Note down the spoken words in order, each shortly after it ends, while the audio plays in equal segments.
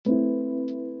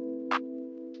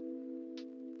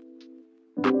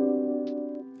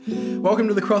Welcome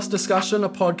to The Cross Discussion, a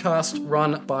podcast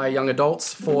run by young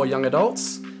adults for young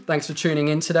adults. Thanks for tuning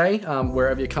in today,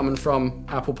 wherever you're coming from,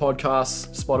 Apple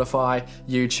Podcasts, Spotify,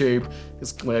 YouTube.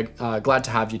 We're glad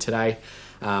to have you today.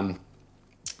 I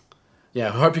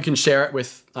hope you can share it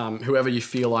with whoever you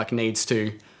feel like needs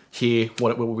to hear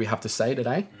what we have to say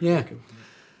today. Yeah.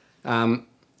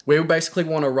 We basically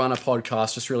want to run a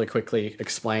podcast just really quickly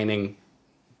explaining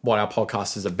what our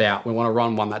podcast is about. We want to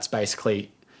run one that's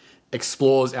basically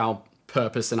explores our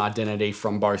purpose and identity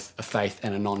from both a faith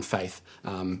and a non-faith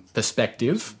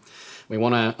perspective. We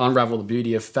want to unravel the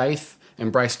beauty of faith,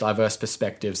 embrace diverse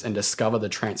perspectives, and discover the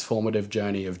transformative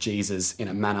journey of Jesus in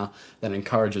a manner that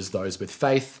encourages those with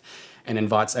faith and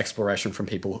invites exploration from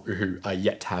people who are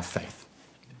yet to have faith.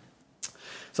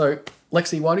 So,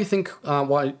 Lexi, why do you think,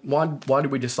 why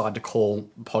did we decide to call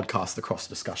the podcast The Cross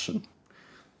Discussion?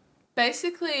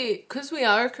 Basically, because we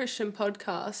are a Christian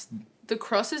podcast, the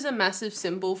cross is a massive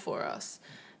symbol for us.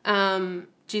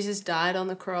 Jesus died on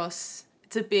the cross.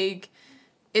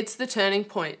 It's the turning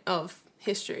point of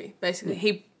history, basically.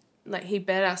 He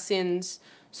bared our sins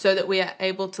so that we are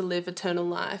able to live eternal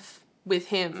life with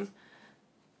him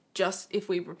just if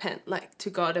we repent, to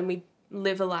God, and we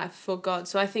live a life for God.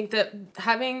 So I think that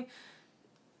having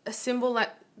a symbol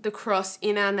like the cross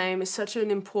in our name is such an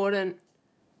important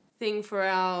thing for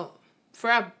our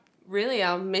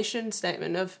mission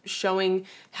statement of showing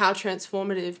how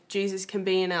transformative Jesus can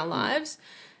be in our lives.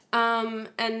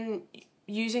 And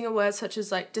using a word such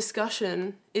as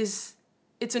discussion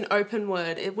it's an open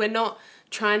word. We're not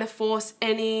trying to force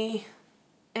any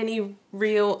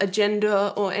real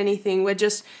agenda or anything. We're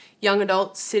just young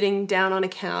adults sitting down on a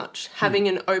couch having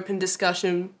an open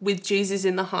discussion with Jesus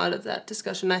in the heart of that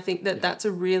discussion. I think that's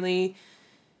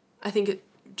it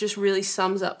just really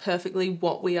sums up perfectly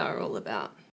what we are all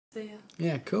about. So,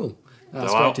 yeah, cool.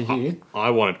 That's great to hear. I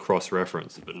wanted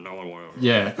cross-reference, but no one wanted.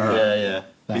 Yeah, all right. Yeah.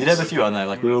 We did have a few on there.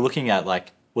 We were looking at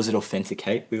was it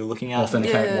Authenticate? We were looking at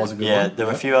Authenticate was a good one. Yeah, there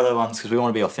were a few other ones because we want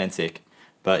to be authentic.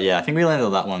 But yeah, I think we landed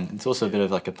on that one. It's also a bit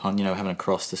of a pun, having a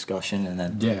cross discussion, and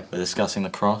then we're discussing the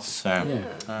cross. So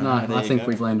I think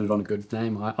we've landed on a good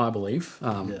name. I believe.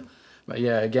 But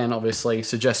yeah, again, obviously,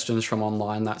 suggestions from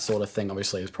online, that sort of thing.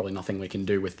 Obviously, there's probably nothing we can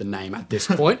do with the name at this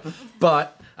point.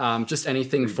 But just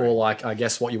anything for I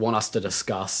guess what you want us to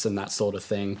discuss and that sort of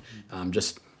thing.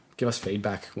 Just give us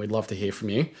feedback. We'd love to hear from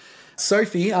you.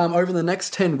 Sophie, over the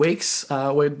next 10 weeks,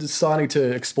 we're deciding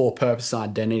to explore purpose and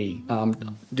identity.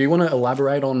 Do you want to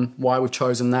elaborate on why we've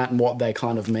chosen that and what they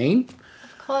kind of mean?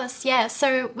 Of course, yeah.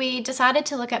 So we decided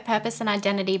to look at purpose and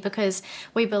identity because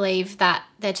we believe that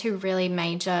they're two really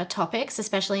major topics,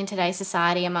 especially in today's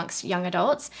society amongst young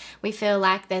adults. We feel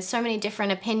like there's so many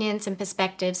different opinions and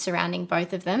perspectives surrounding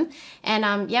both of them.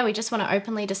 And we just want to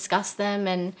openly discuss them.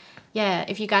 And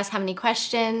if you guys have any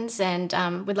questions, and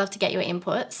we'd love to get your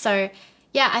input. So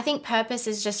I think purpose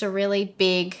is just a really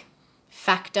big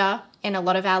factor in a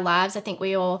lot of our lives. I think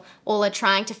we all are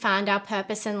trying to find our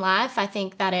purpose in life. I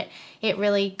think that it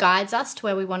really guides us to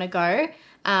where we want to go.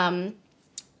 And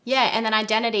then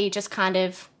identity just kind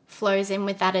of flows in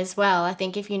with that as well. I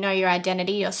think if you know your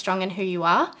identity, you're strong in who you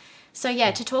are. So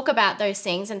to talk about those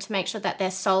things and to make sure that they're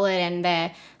solid and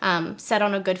they're set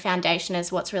on a good foundation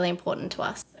is what's really important to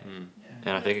us. And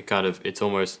I think it's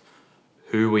almost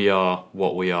who we are,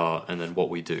 what we are, and then what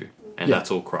we do. And that's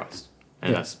all Christ.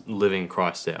 And that's living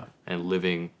Christ out and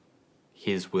living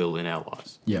his will in our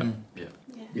lives. Yeah.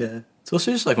 It's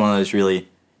also just one of those really,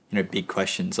 big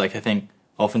questions. I think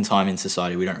oftentimes in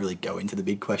society we don't really go into the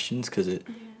big questions because it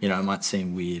might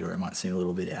seem weird or it might seem a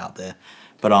little bit out there.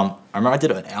 But I remember I did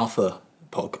an Alpha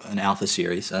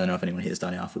series. I don't know if anyone here has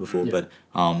done Alpha before, but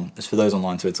it's for those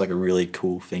online too. It's a really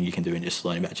cool thing you can do in just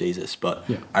learning about Jesus. But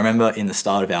I remember in the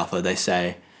start of Alpha they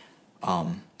say,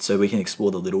 so we can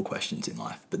explore the little questions in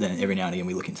life, but then every now and again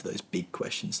we look into those big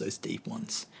questions, those deep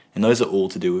ones. And those are all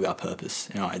to do with our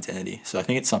purpose and our identity. So I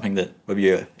think it's something that, whether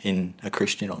you're a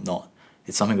Christian or not,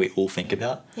 it's something we all think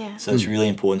about. Yeah. So it's really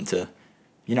important to,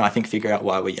 I think figure out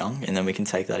why we're young, and then we can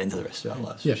take that into the rest of our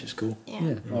lives, which is cool.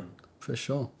 Yeah. For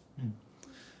sure.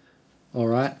 All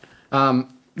right.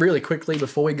 Really quickly,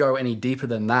 before we go any deeper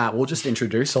than that, we'll just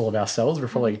introduce all of ourselves. We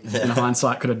probably, in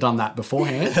hindsight, could have done that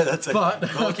beforehand. That's okay. But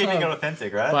we're keeping it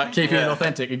authentic, right? But keeping it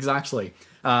authentic, exactly.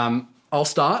 I'll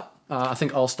start. I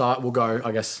think I'll start. We'll go,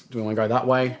 I guess, do we want to go that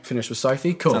way? Finish with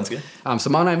Sophie? Cool. Sounds good. So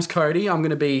my name's Cody. I'm going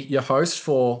to be your host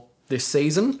for this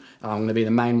season. I'm going to be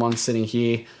the main one sitting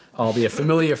here. I'll be a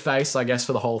familiar face, I guess,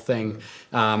 for the whole thing.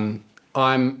 I've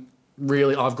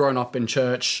grown up in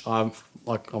church. I've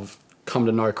come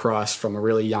to know Christ from a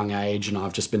really young age, and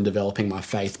I've just been developing my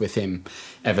faith with him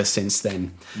ever since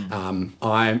then. I'm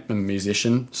a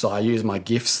musician, so I use my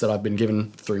gifts that I've been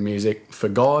given through music for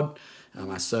God.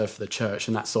 I serve for the church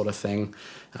and that sort of thing.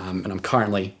 And I'm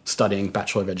currently studying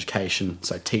Bachelor of Education,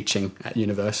 so teaching at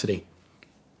university.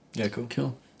 Yeah, cool.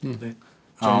 Cool. Yeah. Jay,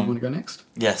 you want to go next?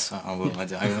 Yes, I will. I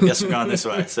guess we're going this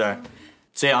way. So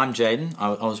yeah, I'm Jaden.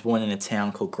 I was born in a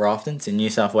town called Grafton. It's in New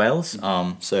South Wales.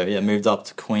 Moved up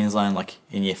to Queensland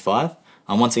in year 5.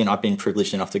 Once again, I've been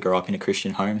privileged enough to grow up in a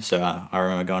Christian home. So I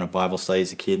remember going to Bible study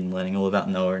as a kid and learning all about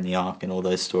Noah and the Ark and all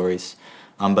those stories.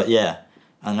 But yeah,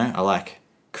 I don't know. I like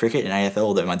cricket and AFL,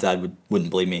 although my dad wouldn't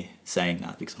believe me saying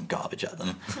that because I'm garbage at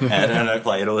them. And I don't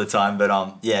play it all the time.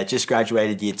 But just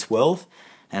graduated year 12.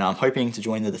 And I'm hoping to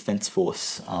join the Defence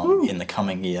Force in the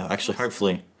coming year. Actually,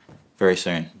 hopefully very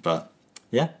soon. But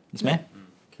yeah, it's me.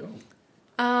 Cool.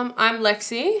 I'm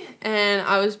Lexi, and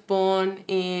I was born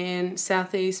in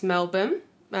southeast Melbourne,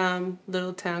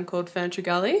 little town called Furniture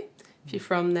Gully, if you're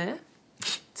from there.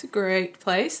 It's a great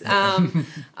place.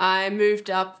 I moved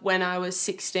up when I was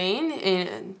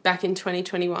 16, back in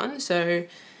 2021, so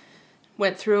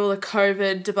went through all the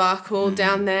COVID debacle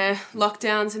down there,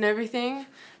 lockdowns and everything.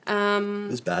 It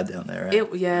was bad down there, right?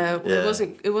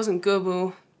 It wasn't good. We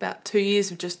were about 2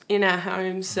 years of just in our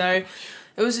homes, so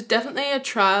it was definitely a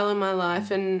trial in my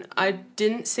life, and I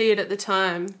didn't see it at the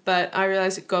time, but I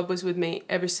realised that God was with me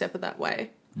every step of that way.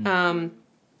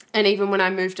 And even when I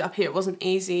moved up here, it wasn't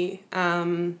easy,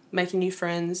 making new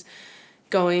friends,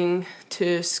 going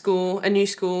to school, a new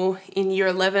school in year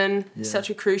 11, such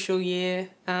a crucial year,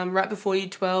 right before year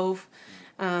 12,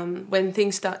 when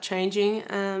things start changing.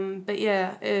 I'm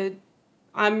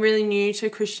really new to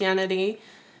Christianity,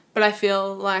 but I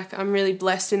feel like I'm really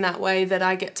blessed in that way that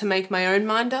I get to make my own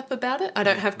mind up about it. I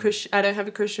don't have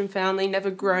a Christian family, never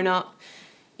grown up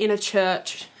in a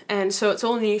church, and so it's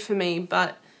all new for me,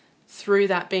 but through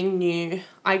that being new,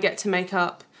 I get to make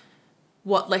up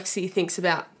what Lexi thinks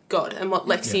about God and what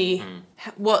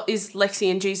is Lexi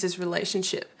and Jesus'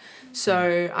 relationship.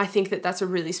 So I think that that's a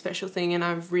really special thing, and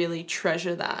I really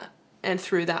treasure that. And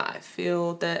through that, I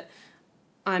feel that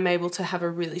I'm able to have a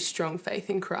really strong faith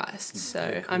in Christ.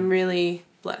 So I'm really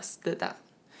blessed that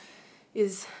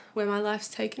is where my life's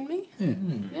taken me.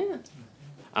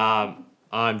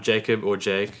 I'm Jacob, or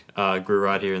Jake. Grew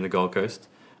right here in the Gold Coast.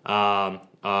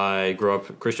 I grew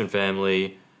up Christian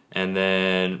family, and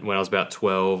then when I was about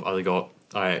 12,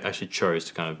 I actually chose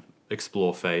to kind of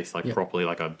explore faith properly.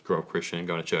 Like, I grew up Christian,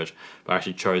 going to church, but I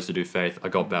actually chose to do faith. I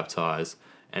got baptized,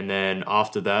 and then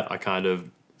after that, I kind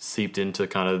of seeped into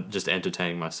kind of just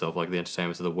entertaining myself, like the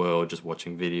entertainments of the world, just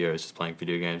watching videos, just playing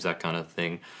video games, that kind of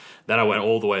thing. Then I went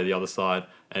all the way to the other side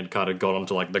and kind of got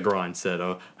onto like the grind set.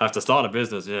 I have to start a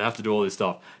business and I have to do all this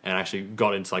stuff, and actually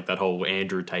got into like that whole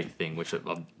Andrew Tate thing, which we're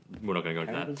not going to go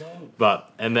into that.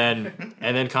 But and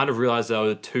then kind of realized there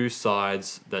were two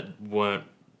sides that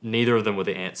neither of them were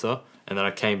the answer. And then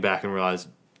I came back and realized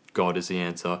God is the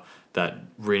answer. That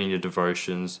reading your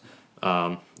devotions,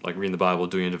 like reading the Bible,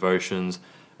 doing your devotions,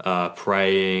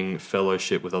 praying,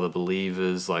 fellowship with other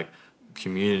believers, like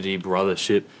community,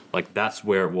 brothership, like that's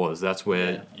where it was. That's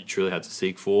where you truly had to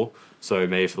seek for. So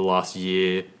maybe for the last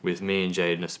year, with me and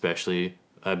Jaden especially,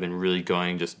 I've been really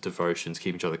going just devotions,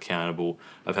 keeping each other accountable.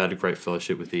 I've had a great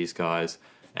fellowship with these guys.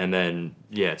 And then,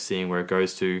 seeing where it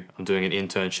goes to. I'm doing an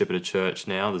internship at a church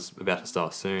now that's about to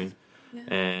start soon. Yeah.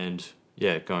 And,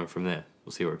 going from there.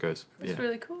 We'll see where it goes. That's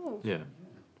really cool. Yeah.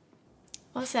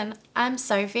 Awesome. I'm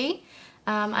Sophie.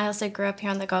 I also grew up here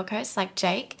on the Gold Coast, like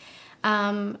Jake.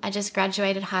 I just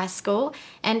graduated high school.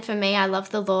 And for me, I love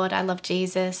the Lord. I love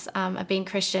Jesus. I've been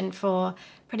Christian for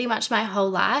pretty much my whole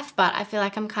life, but I feel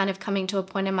like I'm kind of coming to a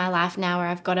point in my life now where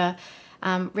I've got to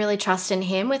really trust in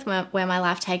Him with where my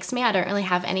life takes me. I don't really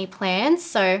have any plans.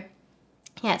 So,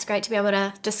 it's great to be able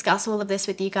to discuss all of this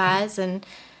with you guys and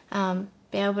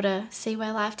be able to see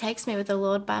where life takes me with the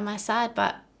Lord by my side.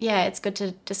 But, it's good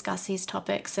to discuss these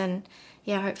topics and,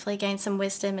 hopefully gain some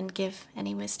wisdom and give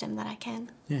any wisdom that I can.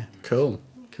 Yeah, cool.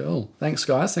 Thanks,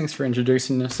 guys. Thanks for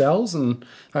introducing yourselves, and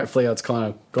hopefully it's kind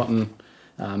of gotten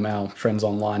our friends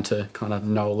online to kind of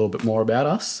know a little bit more about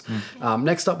us.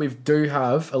 Next up, we do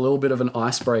have a little bit of an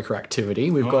icebreaker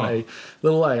activity. We've got a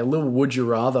little would you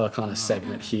rather kind of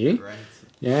segment here. Great.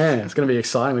 Yeah, it's going to be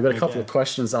exciting. We've got a couple of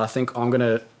questions that I think I'm going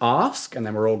to ask, and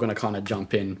then we're all going to kind of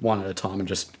jump in one at a time and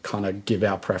just kind of give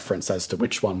our preference as to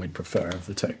which one we'd prefer of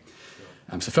the two.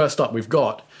 So first up, we've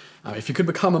got, if you could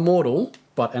become immortal,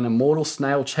 but an immortal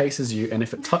snail chases you, and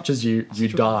if it touches you, you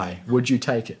die. Would you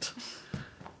take it?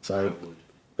 So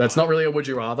That's not really a would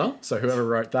you rather. So whoever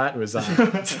wrote that was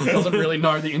doesn't really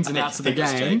know the ins and outs of the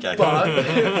game. Jake, But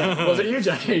was it you,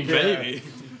 Jake? Maybe.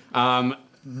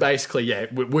 Basically, yeah.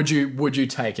 Would you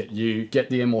take it? You get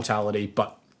the immortality,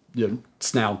 but your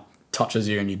snail touches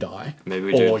you and you die, Maybe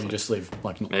we or do. you just live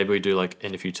like. Maybe we do like,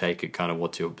 and if you take it, kind of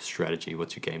what's your strategy?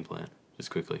 What's your game plan?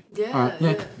 Just quickly. Yeah,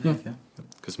 Yeah.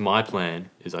 Because my plan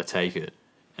is I take it,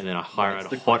 and then I hire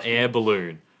out a hot air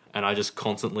balloon, and I just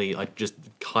constantly like just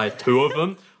hire two of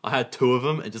them. I had two of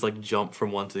them and just like jump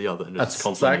from one to the other, and just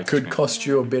constantly. That could cost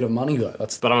you a bit of money though.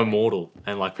 But I'm immortal,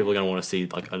 and like people are gonna want to see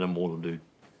like an immortal dude.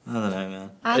 I don't know,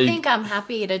 man. I think I'm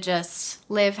happy to just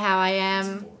live how I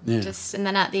am, Yeah. and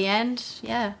then at the end,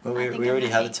 yeah. Well, I we think I'm already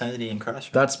have happy. eternity in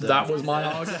Christ. That was my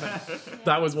argument.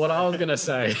 That was what I was gonna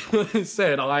say.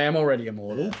 Said I am already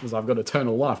immortal because I've got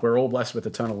eternal life. We're all blessed with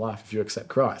eternal life if you accept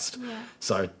Christ. Yeah.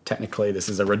 So technically, this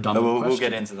is a But redundant we'll question.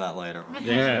 get into that later on.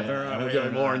 Yeah, all right. We'll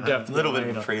go more in depth. A little bit of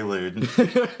a later. prelude.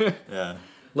 Yeah.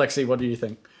 Lexi, what do you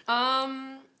think?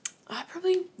 I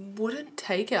probably wouldn't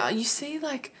take it. You see,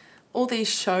 like, all these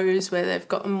shows where they've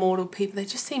got immortal people, they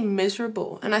just seem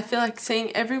miserable. And I feel like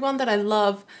seeing everyone that I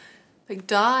love, like,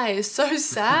 die is so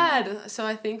sad. So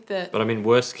I think that... But I mean,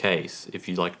 worst case, if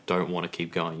you like don't want to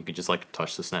keep going, you could just like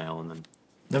touch the snail and then.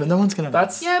 No, but no one's gonna.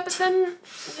 That's Yeah, but then...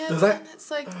 Yeah, Does then that-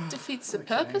 it's, like, defeats the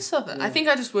purpose of it. I think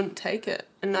I just wouldn't take it,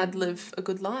 and I'd live a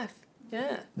good life.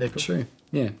 Yeah. true.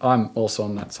 Yeah, I'm also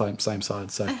on that same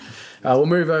side. So we'll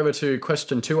move over to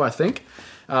question 2, I think.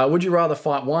 Would you rather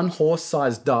fight one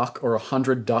horse-sized duck or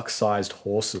 100 duck-sized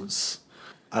horses?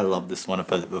 I love this one. I've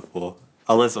heard it before.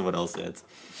 I'll let someone else answer.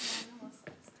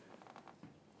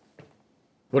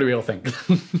 What do we all think?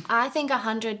 I think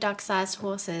 100 duck-sized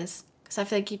horses, because I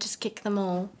feel like you just kick them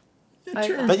all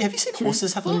over. But have you seen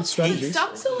horses have little teeth?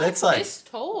 Ducks are like That's like- this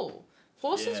tall.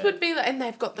 Horses Yeah. would be like... And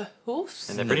they've got the hoofs.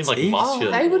 And they're pretty That's like easy.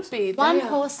 muscular. They would be... One they are-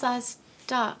 horse-sized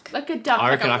duck. Like a duck. I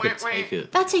reckon I like a could take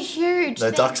it. That's a huge No,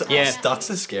 thing. ducks. Yeah.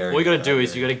 Ducks are scary. All you gotta do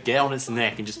is you gotta get on its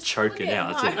neck and just choke it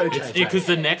out. That's No, it. Because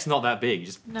the neck's not that big.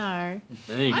 Just No.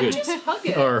 then you're I good. just hug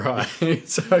it. All right.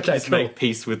 So, okay, Just cool. make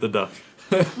peace with the duck.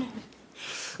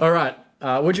 All right.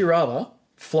 Would you rather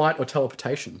flight or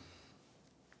teleportation?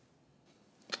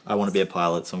 I want to be a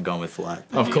pilot, so I'm going with flight.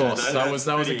 Of course, that- that was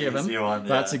that's a pretty given. easy one,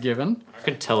 That's yeah. a given. I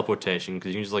reckon teleportation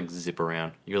because you can just like zip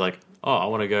around. You're like, oh, I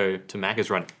want to go to Macca's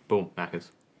right. Boom, Macca's.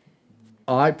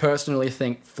 I personally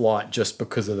think flight just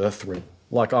because of the thrill.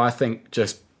 Like I think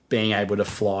just being able to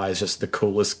fly is just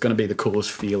going to be the coolest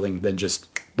feeling than just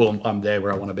boom, I'm there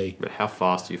where I want to be. But how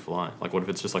fast do you fly? Like, what if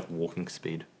it's just like walking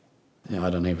speed? Yeah, I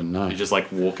don't even know. You're just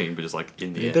like walking, but just like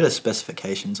in the Yeah, air. better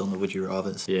specifications on the would you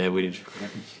rather's. Yeah, we did.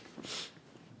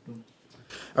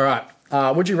 All right.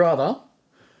 Would you rather?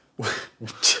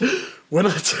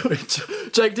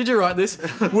 Jake, did you write this?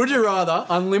 Would you rather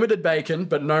unlimited bacon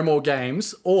but no more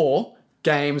games, or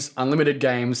unlimited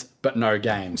games but no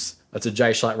games? That's a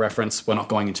J Schlatt reference. We're not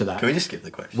going into that. Can we just skip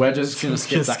the question? We're just going to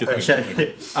skip that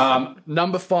question.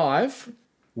 Number 5.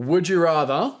 Would you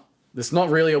rather? This is not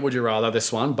really a would you rather,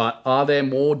 this one, but are there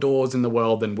more doors in the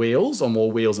world than wheels, or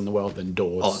more wheels in the world than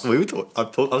doors? Oh,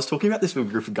 I was talking about this with a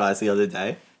group of guys the other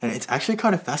day, and it's actually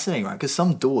kind of fascinating, right? Because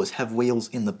some doors have wheels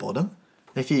in the bottom.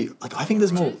 If you like, I think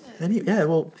there's more. Yeah,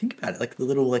 well, think about it, like the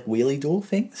little like wheelie door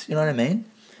things. You know what I mean?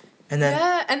 And then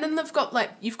Yeah, and then they've got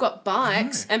like you've got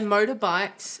bikes and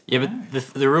motorbikes. Yeah,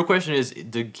 but the real question is,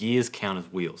 do gears count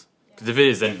as wheels? Because if it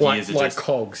is, then like gears are like just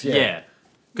cogs, yeah. yeah.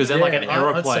 Because then, like an Yeah,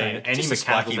 I'd say aeroplane, any just a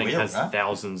mechanical spiky thing wheel, has right?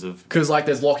 thousands of. Because like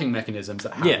there's locking mechanisms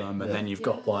that have Yeah. them, and then you've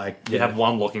got like You have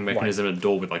one locking mechanism and a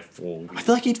door with like 4. I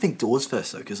feel like you'd think doors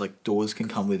first though, because like doors can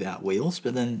come without wheels,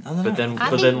 but then I don't know. But then, I but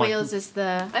think then like, wheels is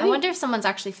the... I think- wonder if someone's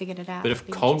actually figured it out. but if It'd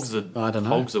be cogs interesting. are I don't know.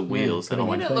 cogs are Yeah, wheels, then could I'm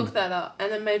I'm be. like, gonna look that up,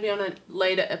 and then maybe on a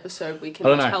later episode we can I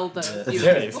don't know. tell the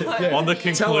Yeah. on the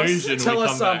Tell us, conclusion, tell we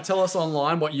us, come back. tell us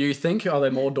online what you think. Are there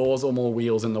more doors or more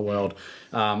wheels in the world?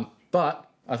 But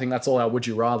I think that's all our would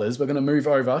you rathers. We're going to move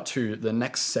over to the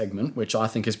next segment, which I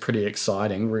think is pretty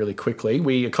exciting. Really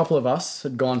quickly, a couple of us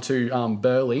had gone to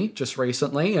Burleigh just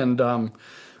recently and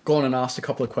gone and asked a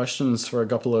couple of questions for a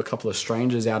couple of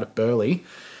strangers out at Burleigh,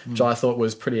 which I thought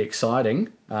was pretty exciting.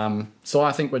 So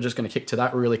I think we're just going to kick to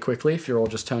that really quickly. If you're all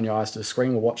just turn your eyes to the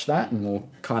screen, we'll watch that and we'll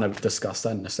kind of discuss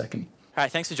that in a second. All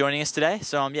right, thanks for joining us today.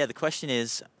 So, the question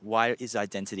is, why is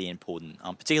identity important,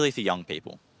 particularly for young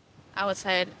people? I would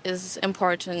say it is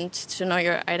important to know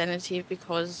your identity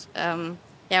because,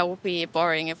 it would be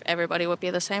boring if everybody would be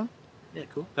the same. Yeah,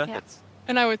 cool. Perfect.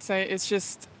 And I would say it's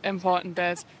just important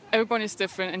that everyone is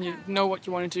different and you know what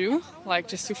you want to do, like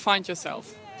just to find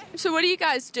yourself. So what do you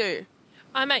guys do?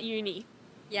 I'm at uni.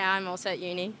 Yeah, I'm also at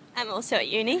uni. I'm also at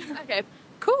uni. Okay,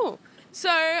 cool.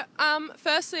 So,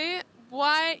 firstly,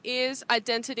 why is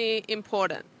identity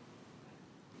important?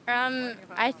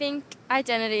 I think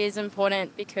identity is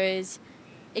important because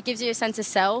it gives you a sense of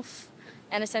self,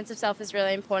 and a sense of self is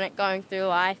really important going through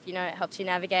life. You know, it helps you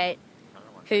navigate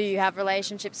who you have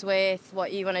relationships with,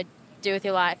 what you want to do with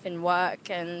your life and work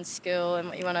and school, and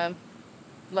what you want to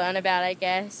learn about, I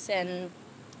guess. And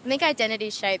I think identity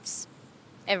shapes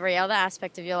every other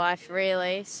aspect of your life,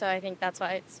 really. So I think that's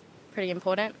why it's pretty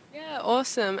important. Yeah,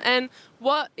 awesome. And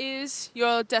what is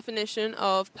your definition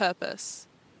of purpose?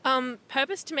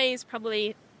 Purpose to me is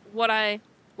probably what I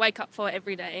wake up for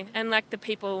every day, and like the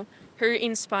people who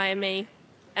inspire me,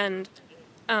 and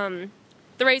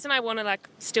the reason I want to like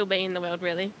still be in the world,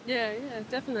 really. Yeah,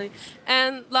 definitely.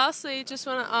 And lastly, just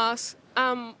want to ask,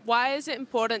 why is it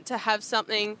important to have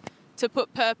something to put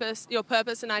your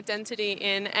purpose and identity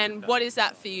in, and what is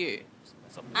that for you?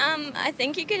 I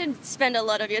think you can spend a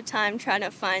lot of your time trying to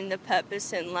find the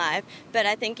purpose in life, but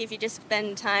I think if you just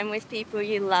spend time with people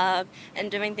you love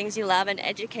and doing things you love and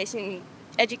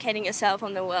educating yourself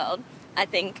on the world, I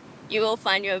think you will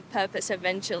find your purpose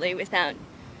eventually without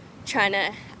trying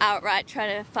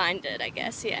to find it, I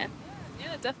guess, yeah.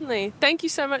 Yeah, definitely. Thank you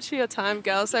so much for your time,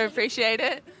 girls. I appreciate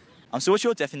it. So what's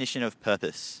your definition of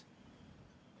purpose?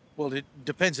 Well, it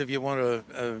depends if you want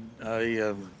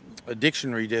a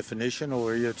dictionary definition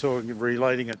or you're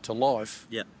relating it to life.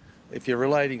 Yeah. If you're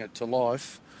relating it to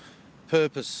life,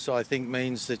 purpose, I think,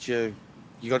 means that you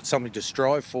got something to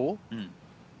strive for,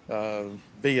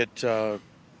 be it to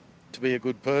be a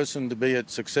good person, to be it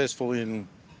successful in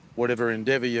whatever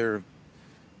endeavour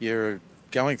you're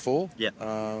going for.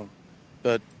 Yeah.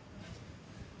 But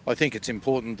I think it's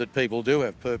important that people do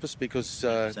have purpose, because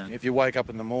if you wake up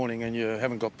in the morning and you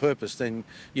haven't got purpose, then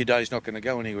your day's not going to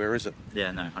go anywhere, is it?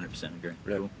 Yeah, no, 100% agree.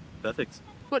 Yeah. Cool. Perfect.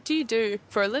 What do you do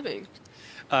for a living?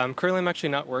 Currently, I'm actually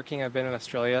not working. I've been in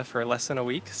Australia for less than a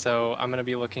week, so I'm going to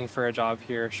be looking for a job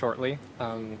here shortly.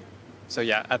 So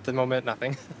yeah, at the moment,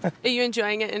 nothing. Are you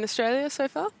enjoying it in Australia so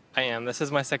far? I am. This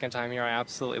is my second time here. I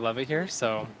absolutely love it here,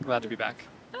 so glad to be back.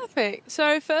 Perfect.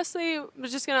 So firstly, we're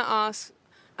just going to ask,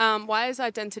 why is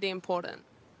identity important?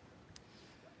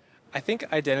 I think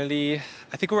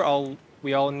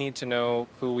we all need to know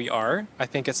who we are. I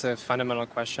think it's a fundamental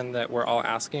question that we're all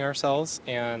asking ourselves,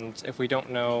 and if we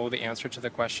don't know the answer to the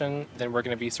question, then we're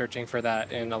going to be searching for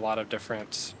that in a lot of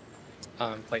different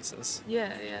places.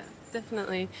 Yeah,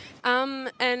 definitely.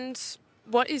 And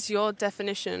what is your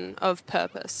definition of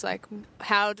purpose? Like,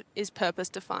 how is purpose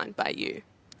defined by you?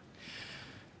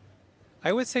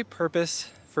 I would say purpose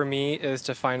for me is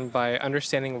defined by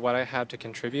understanding what I have to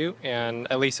contribute, and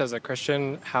at least as a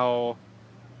Christian, how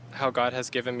God has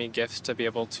given me gifts to be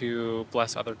able to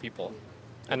bless other people,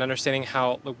 and understanding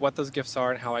what those gifts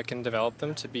are and how I can develop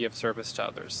them to be of service to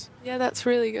others. Yeah, that's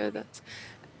really good.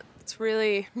 That's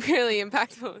really, really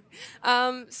impactful.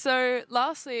 So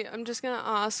lastly, I'm just going to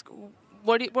ask,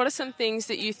 what are some things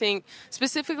that you think,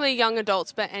 specifically young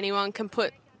adults, but anyone can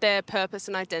put their purpose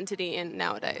and identity in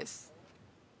nowadays?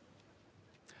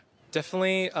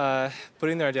 Definitely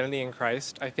putting their identity in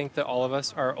Christ. I think that all of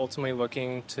us are ultimately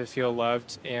looking to feel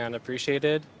loved and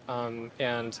appreciated.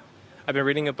 And I've been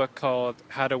reading a book called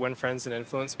How to Win Friends and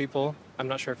Influence People. I'm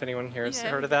not sure if anyone here has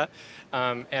heard of that.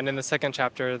 And in the second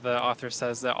chapter, the author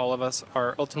says that all of us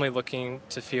are ultimately looking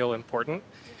to feel important.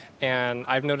 And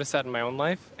I've noticed that in my own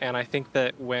life. And I think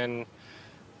that when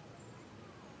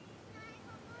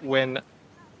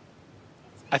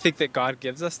I think that God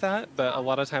gives us that, but a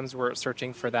lot of times we're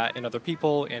searching for that in other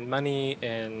people, in money,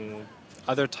 in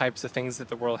other types of things that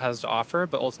the world has to offer,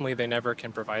 but ultimately they never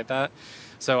can provide that.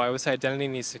 So I would say identity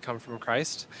needs to come from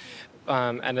Christ.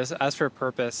 And as for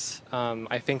purpose,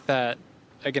 I think that,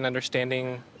 again,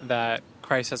 understanding that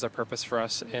Christ has a purpose for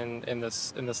us in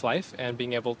this life, and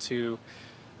being able to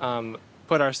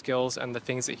put our skills and the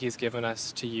things that he's given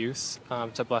us to use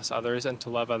to bless others and to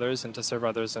love others and to serve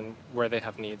others and where they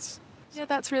have needs. Yeah,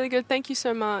 that's really good. Thank you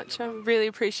so much. I really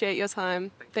appreciate your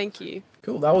time. Thank you.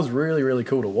 Cool. That was really, really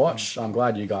cool to watch. I'm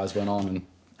glad you guys went on and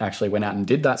actually went out and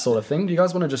did that sort of thing. Do you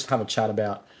guys want to just have a chat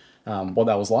about what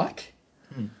that was like?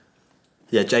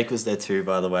 Yeah, Jake was there too,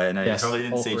 by the way. I know Yes, you probably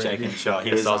didn't all see three Jake of you. in shot.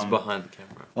 He Yes, I was was behind the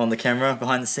camera. on the camera,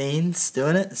 behind the scenes,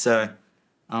 doing it. So,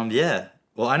 yeah.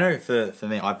 Well, I know for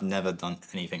me, I've never done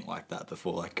anything like that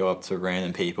before. Like, go up to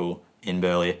random people in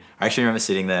Burleigh. I actually remember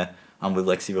sitting there with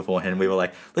Lexi beforehand, and we were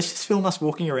like, let's just film us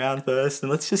walking around first,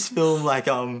 and let's just film like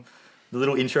the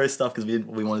little intro stuff, because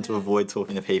we wanted to avoid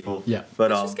talking to people. Yeah.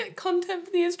 But Let's just get content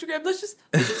for the Instagram. Let's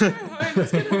just go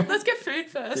home. Let's get food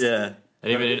first. yeah.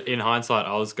 And even in hindsight,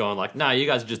 I was going like, nah, you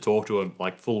guys just talk to him,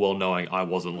 like full well knowing I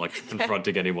wasn't like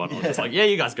confronting anyone. I was just like, yeah,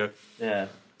 you guys go. Yeah.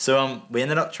 So we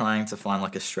ended up trying to find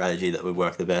like a strategy that would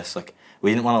work the best. Like we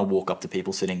didn't want to walk up to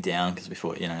people sitting down because we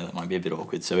thought, that might be a bit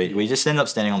awkward. So we just ended up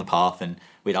standing on the path and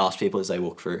we'd ask people as they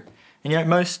walk through. And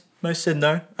most said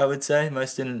no, I would say.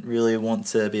 Most didn't really want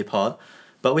to be a part.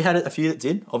 But we had a few that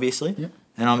did, obviously. Yeah.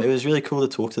 And it was really cool to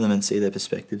talk to them and see their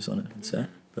perspectives on it, I'd say.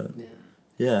 But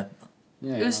yeah.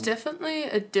 It was definitely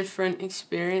a different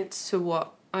experience to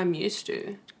what I'm used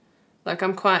to. Like,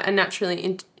 I'm quite a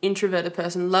naturally introverted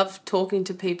person. Love talking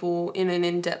to people in an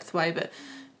in-depth way, but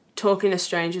talking to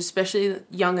strangers, especially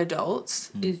young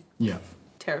adults, is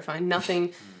terrifying.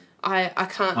 Nothing... I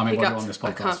can't pick up. On this podcast,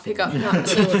 I can't pick up. No,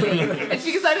 it's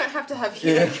because I don't have to have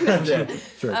human connection.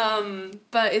 True.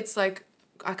 But it's like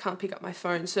I can't pick up my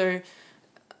phone. So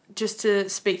just to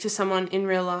speak to someone in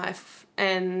real life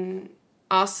and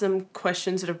ask them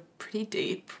questions that are pretty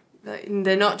deep.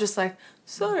 They're not just like,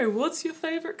 so what's your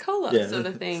favourite colour sort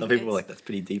of thing. Some people are like, that's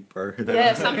pretty deep, bro.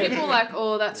 Yeah, some people are like,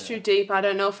 oh, that's too deep. I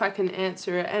don't know if I can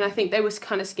answer it. And I think they was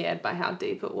kind of scared by how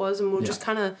deep it was. And we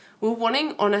were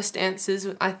wanting honest answers.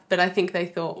 But I think they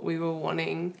thought we were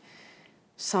wanting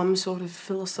some sort of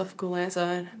philosophical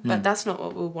answer. But that's not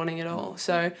what we were wanting at all.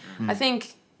 So I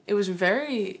think it was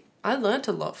I learnt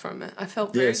a lot from it. I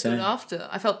felt very good after.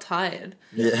 I felt tired.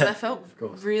 Yeah. And I felt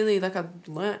really like I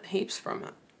learnt heaps from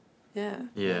it. Yeah.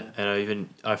 Yeah, and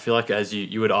I feel like as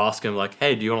you would ask them like,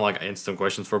 hey, do you want to like answer some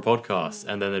questions for a podcast?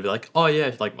 And then they'd be like, oh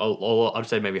yeah, like I'd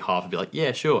say maybe half would be like,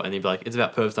 yeah, sure, and they'd be like, it's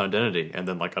about purpose and identity, and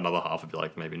then like another half would be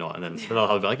like, maybe not, and then another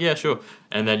half would be like, yeah, sure,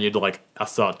 and then you'd like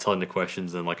start telling the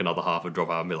questions, and like another half would drop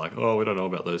out and be like, oh, we don't know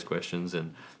about those questions,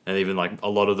 and even like a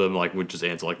lot of them like would just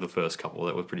answer like the first couple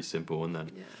that were pretty simple, and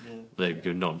then they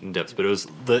go not in depth, but it was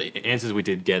the answers we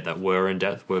did get that were in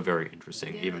depth were very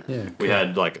interesting. We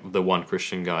had like the one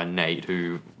Christian guy, Nate,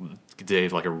 who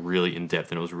gave like a really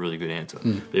in-depth and it was a really good answer.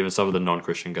 But even some of the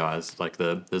non-Christian guys, like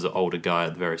there's an older guy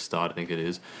at the very start, I think it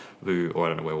is, or I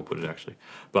don't know where we'll put it actually,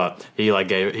 but he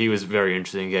was very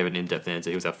interesting, gave an in-depth answer.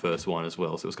 He was our first one as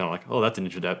well, so it was kind of like, oh, that's an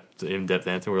in-depth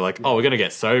answer. We were like, oh, we're gonna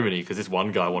get so many because this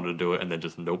one guy wanted to do it and then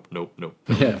just nope.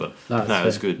 Yeah, but no, it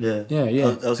was good. Yeah.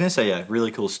 I was gonna say really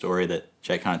cool story that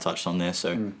Jay kind of touched on there.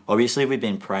 So obviously we've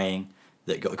been praying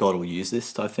that God will use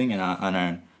this type thing, and I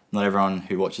know not everyone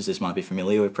who watches this might be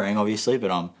familiar with praying, obviously, but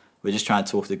we're just trying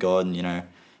to talk to God and,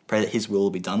 pray that His will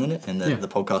be done in it and that the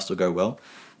podcast will go well.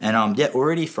 And,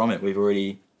 already from it, we've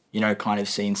already, kind of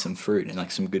seen some fruit and,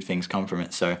 like, some good things come from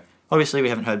it. So, obviously, we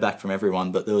haven't heard back from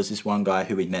everyone, but there was this one guy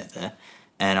who we met there.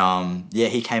 And,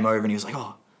 he came over and he was like,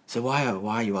 oh, so why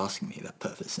are you asking me about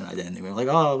purpose and identity? We were like,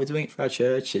 oh, we're doing it for our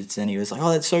church. And he was like,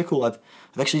 oh, that's so cool. I've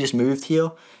actually just moved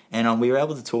here. And we were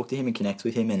able to talk to him and connect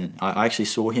with him. And I actually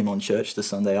saw him on church the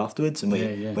Sunday afterwards. And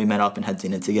we met up and had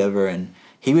dinner together. And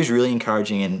he was really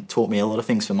encouraging and taught me a lot of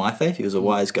things for my faith. He was a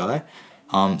wise guy.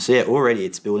 Already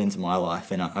it's built into my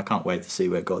life. And I can't wait to see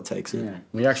where God takes it. Yeah.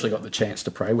 We actually got the chance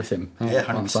to pray with him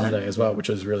on Sunday as well, which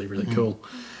was really, really cool.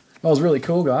 That was really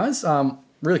cool, guys.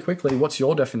 Really quickly, what's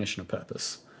your definition of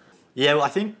purpose? Yeah, well, I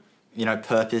think,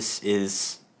 purpose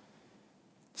is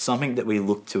something that we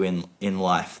look to in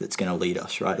life that's going to lead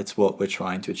us, right? It's what we're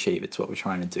trying to achieve. It's what we're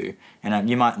trying to do. And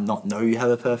you might not know you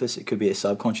have a purpose. It could be a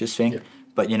subconscious thing.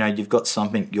 But, you've got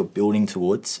something you're building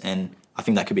towards. And I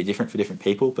think that could be different for different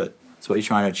people, but it's what you're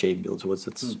trying to achieve and build towards.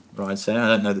 That's what I'd say. I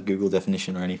don't know the Google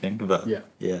definition or anything, but yeah,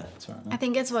 that's right. I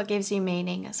think it's what gives you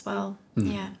meaning as well.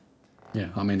 Yeah. Yeah,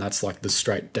 I mean, that's like the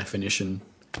straight definition.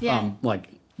 Yeah.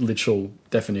 Literal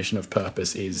definition of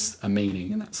purpose is a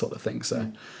meaning and that sort of thing.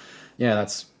 So,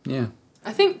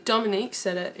 I think Dominique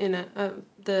said it in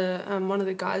one of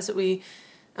the guys that we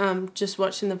just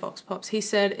watched in the Vox Pops. He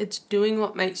said it's doing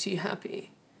what makes you happy,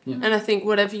 and I think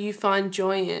whatever you find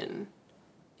joy in,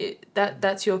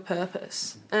 that's your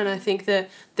purpose. And I think that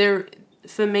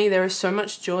for me, there is so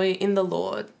much joy in the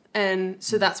Lord, and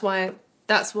so that's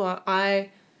what I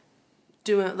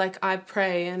do. It like I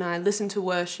pray and I listen to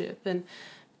worship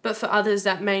But for others,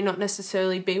 that may not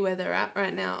necessarily be where they're at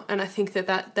right now. And I think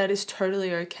that is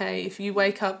totally okay. If you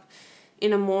wake up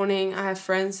in a morning, I have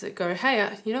friends that go,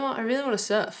 hey, you know what, I really want to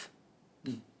surf.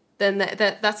 Then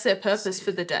that's their purpose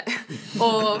for the day.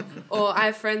 or I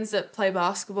have friends that play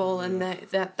basketball and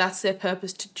that's their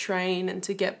purpose to train and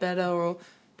to get better. Or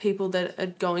people that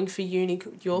are going for uni,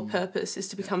 your purpose is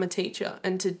to become a teacher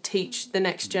and to teach the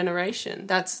next generation.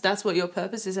 That's what your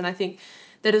purpose is. And I think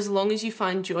that as long as you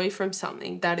find joy from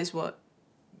something, that is what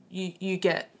you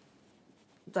get,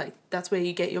 like, that's where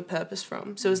you get your purpose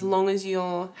from. So as long as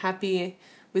you're happy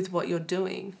with what you're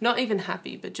doing, not even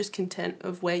happy, but just content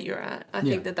of where you're at, I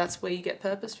think that's where you get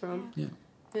purpose from. Yeah,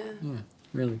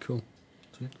 really cool.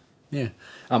 Yeah.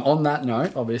 On that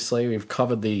note, obviously, we've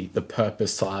covered the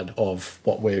purpose side of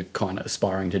what we're kind of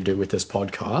aspiring to do with this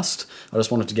podcast. I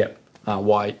just wanted to get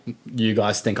why you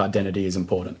guys think identity is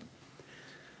important.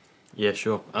 Yeah,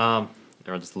 sure.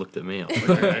 Everyone just looked at me. I was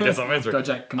like, I guess I'm answering. Go,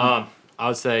 Jake. Come on. I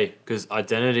would say, because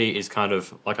identity is kind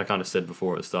of, like I kind of said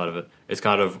before at the start of it, it's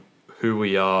kind of who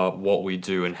we are, what we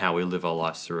do, and how we live our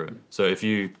lives through it. So if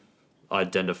you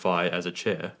identify as a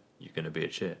chair, you're going to be a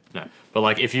chair. No. But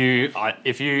like if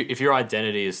your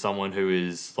identity is someone who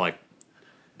is like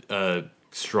a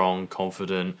strong,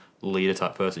 confident leader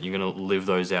type person, you're going to live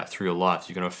those out through your life.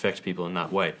 You're going to affect people in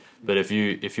that way. But if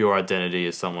your identity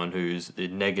is someone who's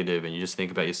negative and you just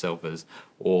think about yourself as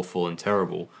awful and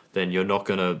terrible, then you're not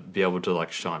going to be able to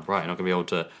like shine bright. You're not going to be able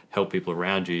to help people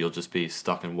around you. You'll just be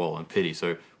stuck in wallow and pity.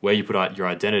 So where you put out your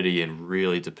identity in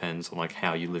really depends on like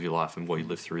how you live your life and what you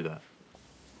live through that.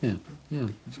 Yeah,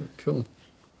 cool.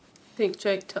 I think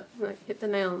Jake hit the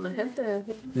nail on the head there.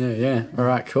 Yeah. All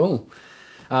right, cool.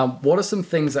 What are some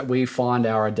things that we find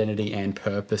our identity and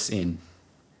purpose in?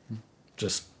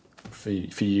 Just for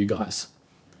you guys.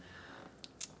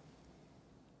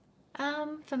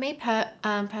 For me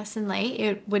personally,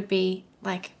 it would be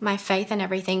like my faith and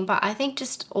everything. But I think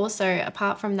just also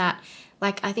apart from that,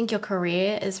 like I think your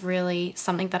career is really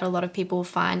something that a lot of people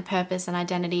find purpose and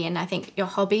identity. And I think your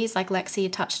hobbies, like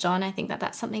Lexi touched on, I think that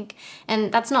that's something,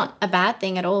 and that's not a bad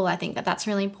thing at all. I think that that's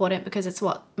really important because it's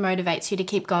what motivates you to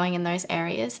keep going in those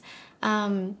areas.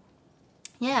 I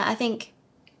think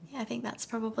that's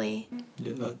probably.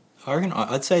 Yeah, I reckon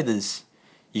I'd say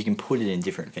you can put it in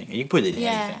different things. You can put it in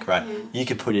anything, right? You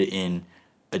could put it in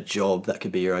a job, that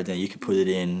could be your identity. You could put it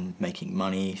in making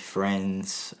money,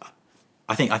 friends.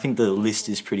 I think the list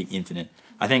is pretty infinite.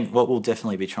 I think what we'll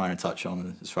definitely be trying to touch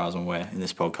on, as far as I'm aware, in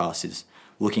this podcast is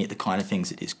looking at the kind of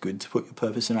things it is good to put your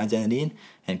purpose and identity in.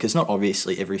 And because not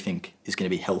obviously everything is going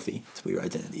to be healthy to put your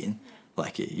identity in.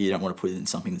 Like you don't want to put it in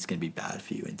something that's going to be bad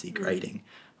for you and degrading.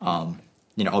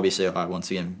 Obviously I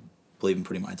once again believe in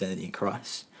putting my identity in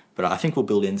Christ. But I think we'll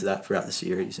build into that throughout the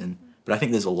series. But I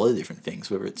think there's a lot of different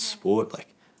things, whether it's sport, like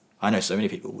I know so many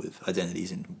people with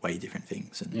identities in way different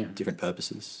things and different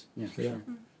purposes. Yeah.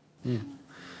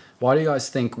 Why do you guys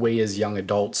think we as young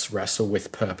adults wrestle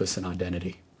with purpose and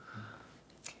identity?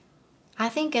 I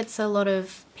think it's a lot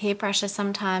of peer pressure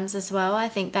sometimes as well. I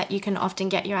think that you can often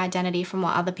get your identity from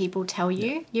what other people tell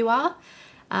you you are.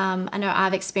 I know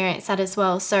I've experienced that as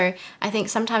well. So I think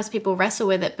sometimes people wrestle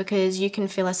with it because you can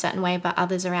feel a certain way, but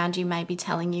others around you may be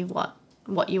telling you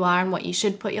what you are and what you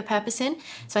should put your purpose in.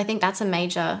 So I think that's a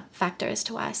major factor as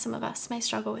to why some of us may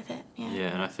struggle with it.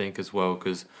 Yeah, and I think as well,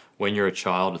 because when you're a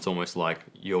child, it's almost like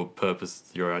your purpose,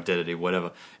 your identity,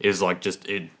 whatever, is like just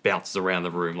it bounces around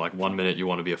the room. Like 1 minute you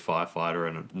want to be a firefighter,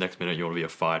 and the next minute you want to be a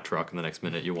fire truck, and the next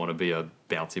minute you want to be a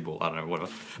bouncy ball. I don't know,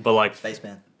 whatever. But like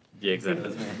spaceman. Yeah,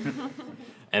 exactly.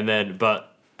 And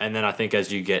then I think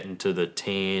as you get into the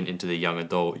teen, into the young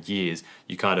adult years,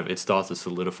 it starts to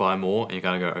solidify more, and you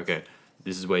kind of go, okay,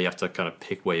 this is where you have to kind of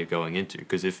pick where you're going into.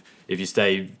 Because if you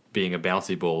stay being a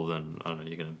bouncy ball, then I don't know,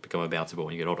 you're going to become a bouncy ball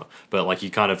when you get older. But like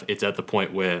it's at the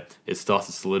point where it starts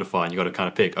to solidify, and you got to kind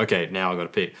of pick. Okay, now I got to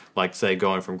pick. Like say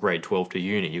going from grade 12 to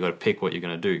uni, you got to pick what you're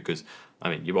going to do. Because I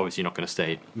mean, you're obviously not going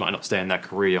to might not stay in that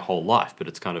career your whole life, but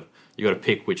it's kind of you got to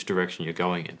pick which direction you're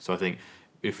going in. So I think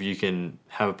if you can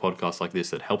have a podcast like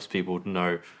this that helps people to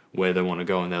know where they want to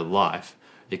go in their life,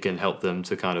 it can help them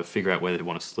to kind of figure out where they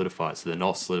want to solidify it, so they're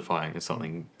not solidifying as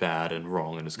something bad and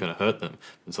wrong and it's going to hurt them,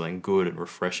 and something good and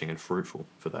refreshing and fruitful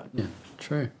for that. Yeah,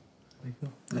 true.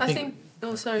 I think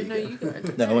also, no, you go.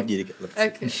 No, I want you to go.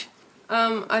 Okay.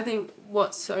 I think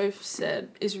what Soph said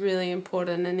is really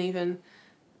important, and even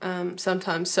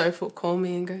sometimes Soph will call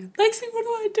me and go, Lexi, what do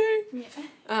I do?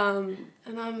 Yeah.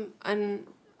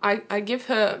 I give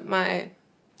her my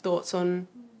thoughts on,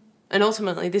 and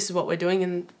ultimately this is what we're doing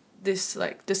in this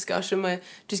like discussion. We're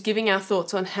just giving our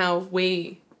thoughts on how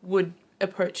we would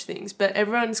approach things, but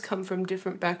everyone's come from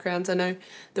different backgrounds. I know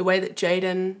the way that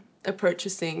Jaden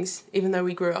approaches things, even though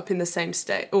we grew up in the same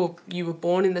state, or you were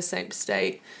born in the same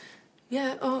state.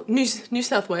 Yeah, New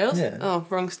South Wales? Yeah. Oh,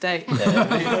 wrong state.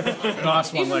 Yeah.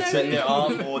 Nice one, Lexi. There are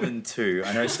more than two.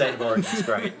 I know state of origin is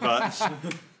great, but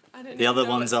the other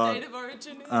ones are... State of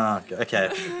origin is.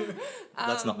 Okay.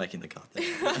 That's not making the cut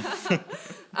there.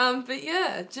 But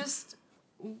yeah, just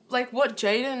like what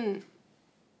Jaden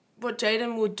would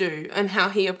do and how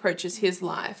he approaches his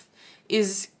life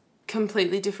is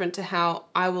completely different to how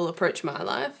I will approach my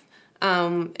life.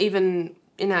 Even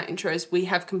in our intros, we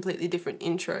have completely different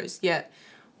intros, yet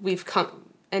we've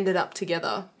ended up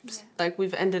together. Yeah. Like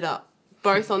we've ended up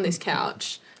both on this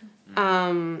couch.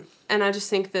 And And I just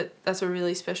think that that's a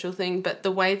really special thing. But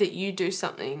the way that you do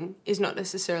something is not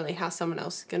necessarily how someone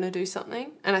else is going to do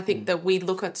something. And I think that we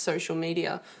look at social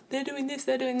media, they're doing this.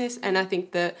 And I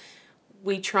think that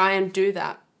we try and do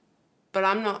that. But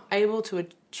I'm not able to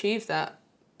achieve that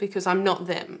because I'm not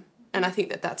them. And I think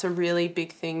that that's a really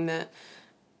big thing that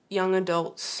young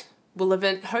adults will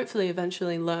hopefully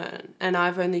eventually learn. And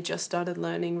I've only just started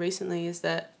learning recently is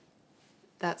that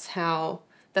that's how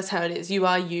it is. You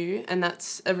are you, and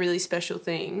that's a really special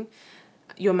thing.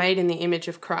 You're made in the image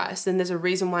of Christ, and there's a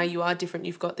reason why you are different.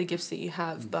 You've got the gifts that you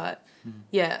have. But,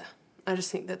 yeah, I just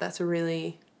think that that's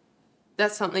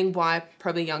something why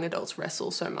probably young adults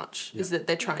wrestle so much, is that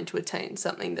they're trying to attain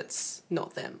something that's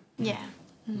not them. Yeah.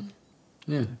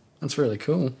 Yeah, that's really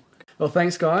cool. Well,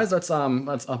 thanks, guys. That's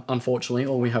unfortunately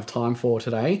all we have time for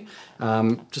today.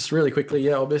 Just really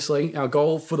quickly, obviously, our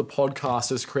goal for the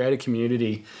podcast is create a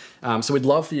community. So we'd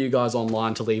love for you guys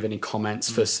online to leave any comments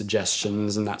for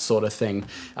suggestions and that sort of thing.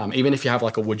 Even if you have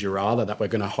like a would you rather that we're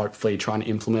going to hopefully try and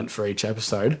implement for each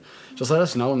episode, just let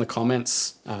us know in the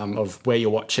comments of where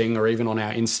you're watching, or even on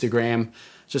our Instagram.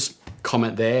 Just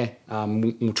comment there.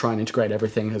 We'll try and integrate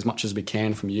everything as much as we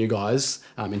can from you guys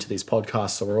into these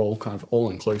podcasts, so we're all kind of all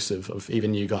inclusive of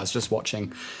even you guys just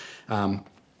watching.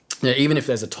 Even if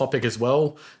there's a topic as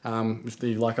well, if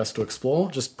you'd like us to explore,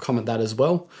 just comment that as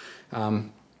well.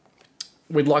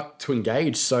 We'd like to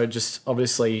engage, so just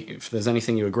obviously if there's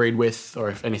anything you agreed with, or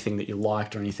if anything that you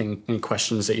liked, or any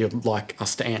questions that you'd like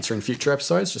us to answer in future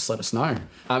episodes, just let us know.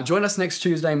 Join us next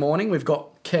Tuesday morning. We've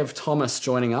got Kev Thomas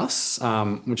joining us,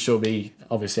 which will be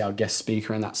obviously our guest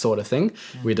speaker and that sort of thing.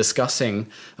 We're discussing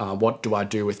what do I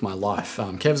do with my life.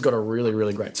 Kev's got a really,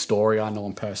 really great story. I know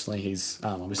him personally. He's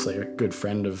obviously a good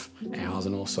friend of ours,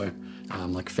 and also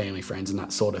like family friends and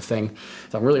that sort of thing.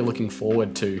 So I'm really looking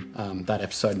forward to that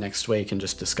episode next week and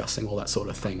just discussing all that sort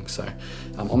of thing. So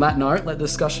on that note, let the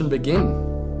discussion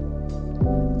begin.